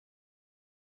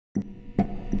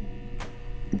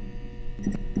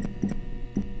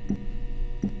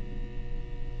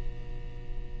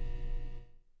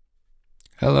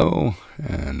Hello,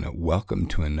 and welcome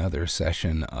to another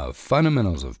session of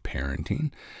Fundamentals of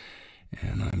Parenting.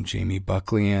 And I'm Jaime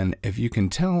Buckley, and if you can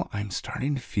tell, I'm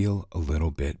starting to feel a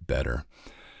little bit better.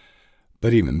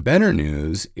 But even better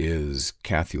news is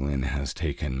Kathy Lynn has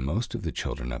taken most of the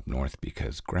children up north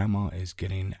because Grandma is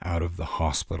getting out of the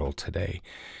hospital today.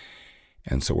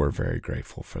 And so we're very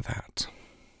grateful for that.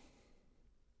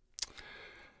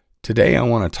 Today I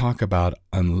want to talk about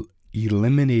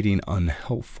eliminating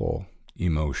unhelpful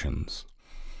emotions.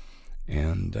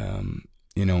 And,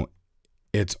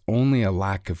 it's only a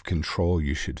lack of control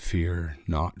you should fear,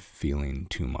 not feeling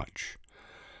too much.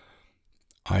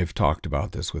 I've talked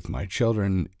about this with my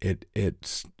children.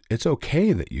 It's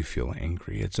okay that you feel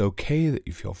angry. It's okay that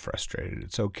you feel frustrated.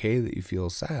 It's okay that you feel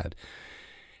sad,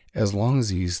 as long as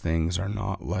these things are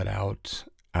not let out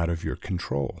of your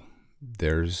control.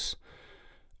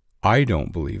 I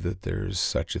don't believe that there's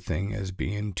such a thing as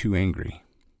being too angry.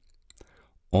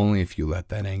 Only if you let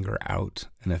that anger out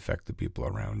and affect the people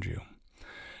around you.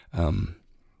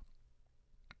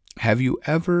 Have you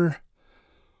ever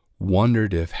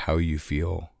wondered if how you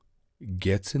feel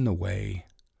gets in the way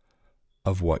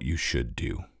of what you should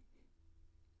do?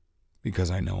 Because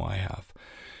I know I have.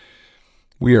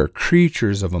 We are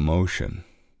creatures of emotion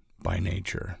by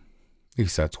nature. At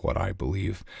least that's what I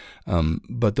believe.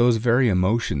 But those very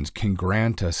emotions can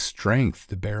grant us strength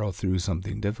to barrel through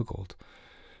something difficult.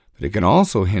 But it can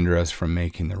also hinder us from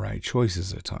making the right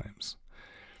choices at times.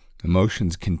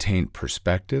 Emotions can taint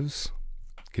perspectives,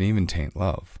 can even taint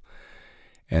love.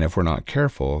 And if we're not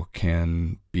careful,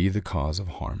 can be the cause of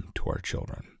harm to our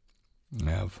children.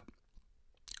 I have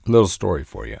a little story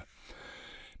for you.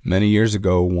 Many years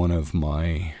ago, one of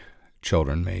my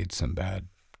children made some bad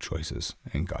choices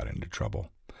and got into trouble.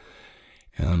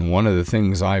 And one of the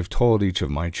things I've told each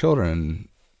of my children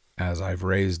as I've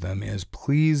raised them is,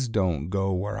 please don't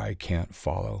go where I can't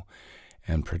follow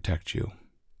and protect you.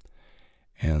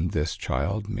 And this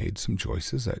child made some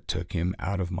choices that took him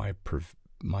out of my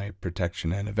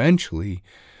protection and eventually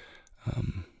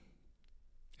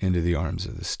into the arms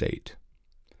of the state.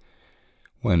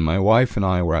 When my wife and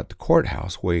I were at the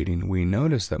courthouse waiting, we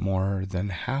noticed that more than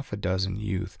half a dozen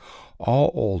youth,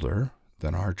 all older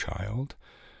than our child,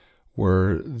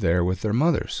 were there with their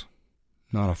mothers.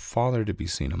 Not a father to be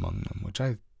seen among them, which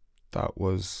I thought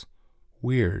was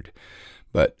weird.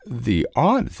 But the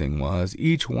odd thing was,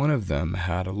 each one of them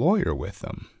had a lawyer with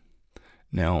them.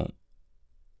 Now,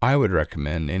 I would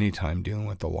recommend anytime dealing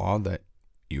with the law that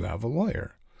you have a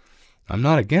lawyer. I'm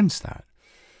not against that.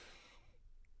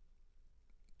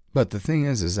 But the thing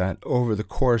is that over the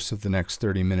course of the next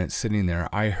 30 minutes sitting there,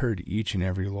 I heard each and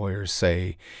every lawyer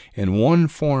say, in one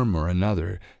form or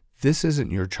another, this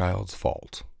isn't your child's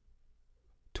fault.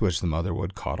 To which the mother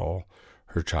would coddle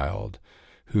her child,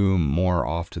 who more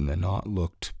often than not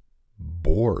looked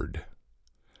bored.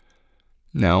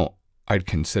 Now, I'd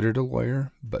considered a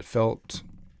lawyer, but felt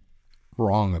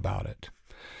wrong about it.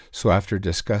 So after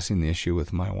discussing the issue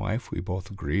with my wife, we both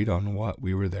agreed on what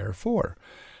we were there for.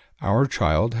 Our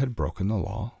child had broken the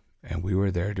law, and we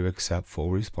were there to accept full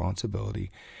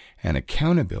responsibility and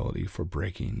accountability for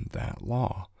breaking that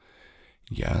law.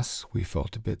 Yes, we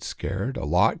felt a bit scared, a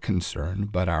lot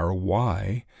concerned, but our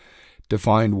why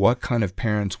defined what kind of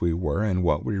parents we were and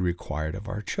what we required of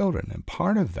our children. And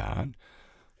part of that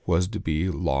was to be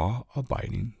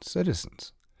law-abiding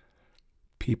citizens,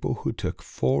 people who took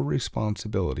full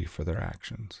responsibility for their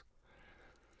actions,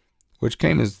 which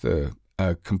came as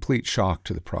a complete shock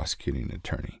to the prosecuting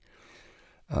attorney.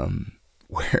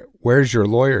 Where's your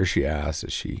lawyer, she asked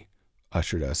as she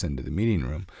ushered us into the meeting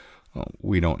room.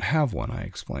 We don't have one, I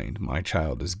explained. My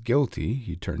child is guilty.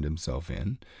 He turned himself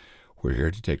in. We're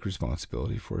here to take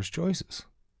responsibility for his choices.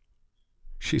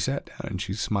 She sat down and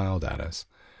she smiled at us.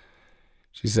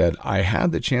 She said, I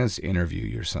had the chance to interview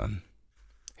your son.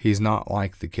 He's not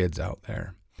like the kids out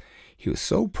there. He was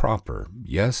so proper.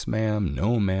 Yes, ma'am.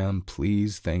 No, ma'am.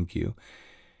 Please. Thank you.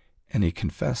 And he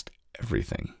confessed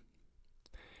everything.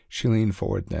 She leaned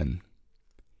forward then.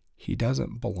 He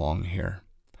doesn't belong here.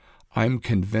 I'm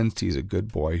convinced he's a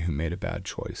good boy who made a bad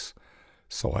choice,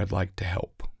 so I'd like to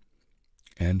help.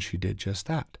 And she did just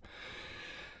that.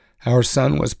 Our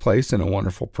son was placed in a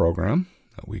wonderful program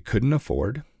that we couldn't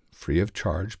afford, free of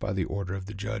charge by the order of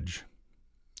the judge.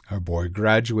 Our boy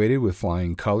graduated with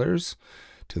flying colors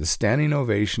to the standing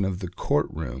ovation of the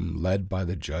courtroom led by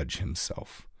the judge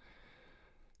himself.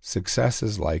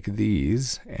 Successes like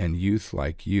these and youth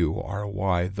like you are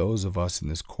why those of us in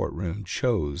this courtroom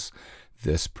chose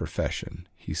this profession,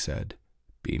 he said,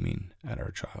 beaming at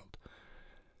our child.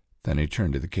 Then he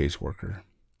turned to the caseworker.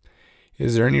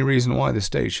 Is there any reason why the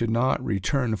state should not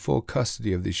return full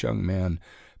custody of this young man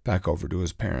back over to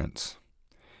his parents?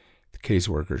 The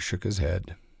caseworker shook his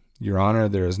head. Your Honor,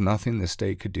 there is nothing the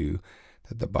state could do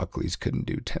that the Buckleys couldn't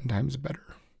do 10 times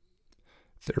better.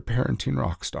 They're parenting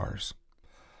rock stars.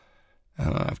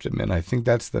 And I have to admit, I think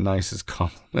that's the nicest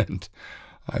compliment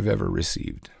I've ever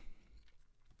received.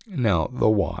 Now, the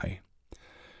why.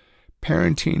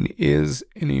 Parenting is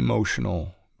an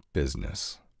emotional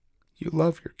business. You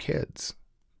love your kids.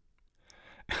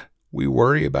 We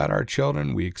worry about our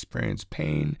children. We experience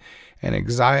pain and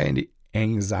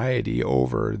anxiety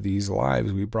over these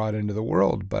lives we brought into the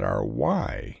world. But our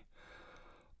why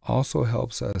also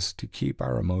helps us to keep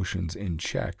our emotions in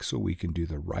check so we can do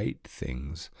the right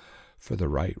things for the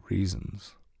right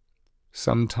reasons.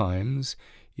 Sometimes,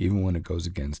 even when it goes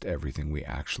against everything we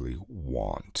actually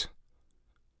want.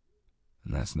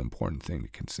 And that's an important thing to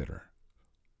consider.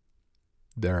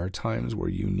 There are times where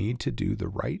you need to do the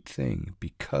right thing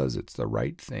because it's the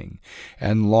right thing.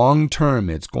 And long term,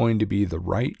 it's going to be the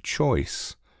right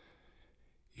choice,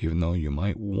 even though you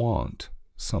might want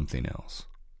something else.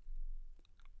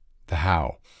 The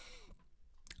how.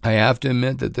 I have to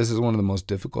admit that this is one of the most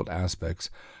difficult aspects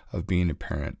of being a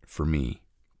parent for me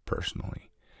personally.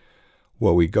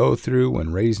 What we go through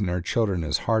when raising our children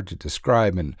is hard to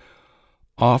describe and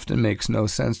often makes no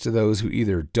sense to those who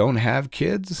either don't have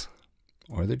kids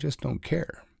or they just don't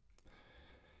care.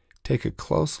 Take a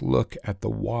close look at the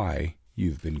why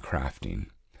you've been crafting.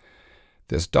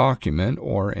 This document,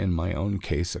 or in my own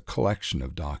case, a collection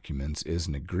of documents, is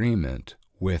an agreement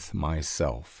with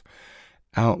myself,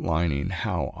 outlining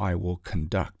how I will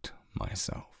conduct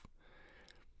myself.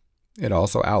 It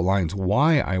also outlines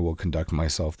why I will conduct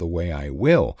myself the way I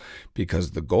will,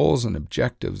 because the goals and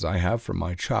objectives I have for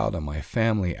my child and my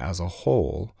family as a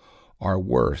whole are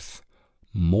worth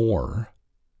more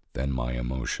than my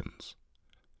emotions.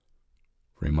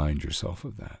 Remind yourself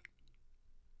of that.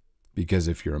 Because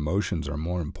if your emotions are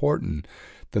more important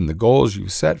than the goals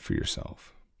you've set for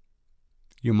yourself,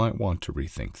 you might want to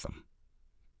rethink them.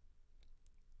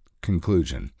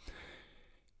 Conclusion.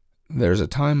 There's a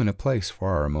time and a place for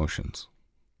our emotions.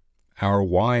 Our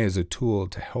why is a tool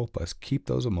to help us keep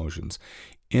those emotions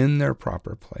in their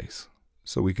proper place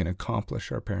so we can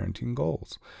accomplish our parenting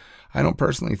goals. I don't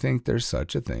personally think there's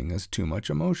such a thing as too much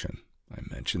emotion. I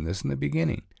mentioned this in the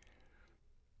beginning.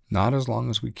 Not as long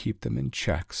as we keep them in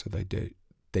check so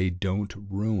they don't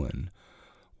ruin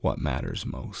what matters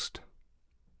most.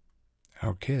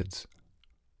 Our kids.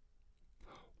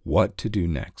 What to do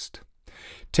next?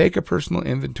 Take a personal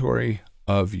inventory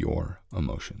of your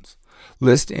emotions.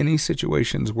 List any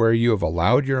situations where you have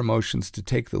allowed your emotions to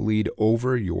take the lead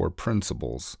over your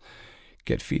principles.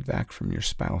 Get feedback from your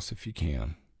spouse if you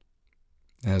can,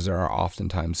 as there are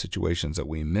oftentimes situations that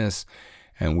we miss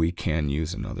and we can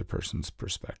use another person's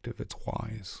perspective. It's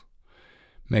wise.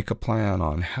 Make a plan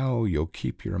on how you'll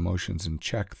keep your emotions in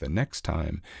check the next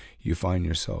time you find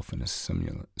yourself in a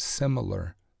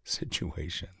similar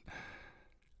situation.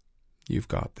 You've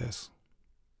got this.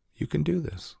 You can do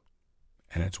this,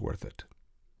 and it's worth it.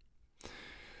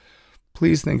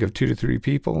 Please think of 2 to 3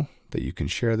 people that you can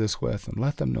share this with and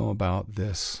let them know about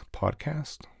this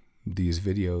podcast, these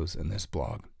videos, and this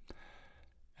blog.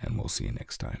 And we'll see you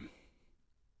next time.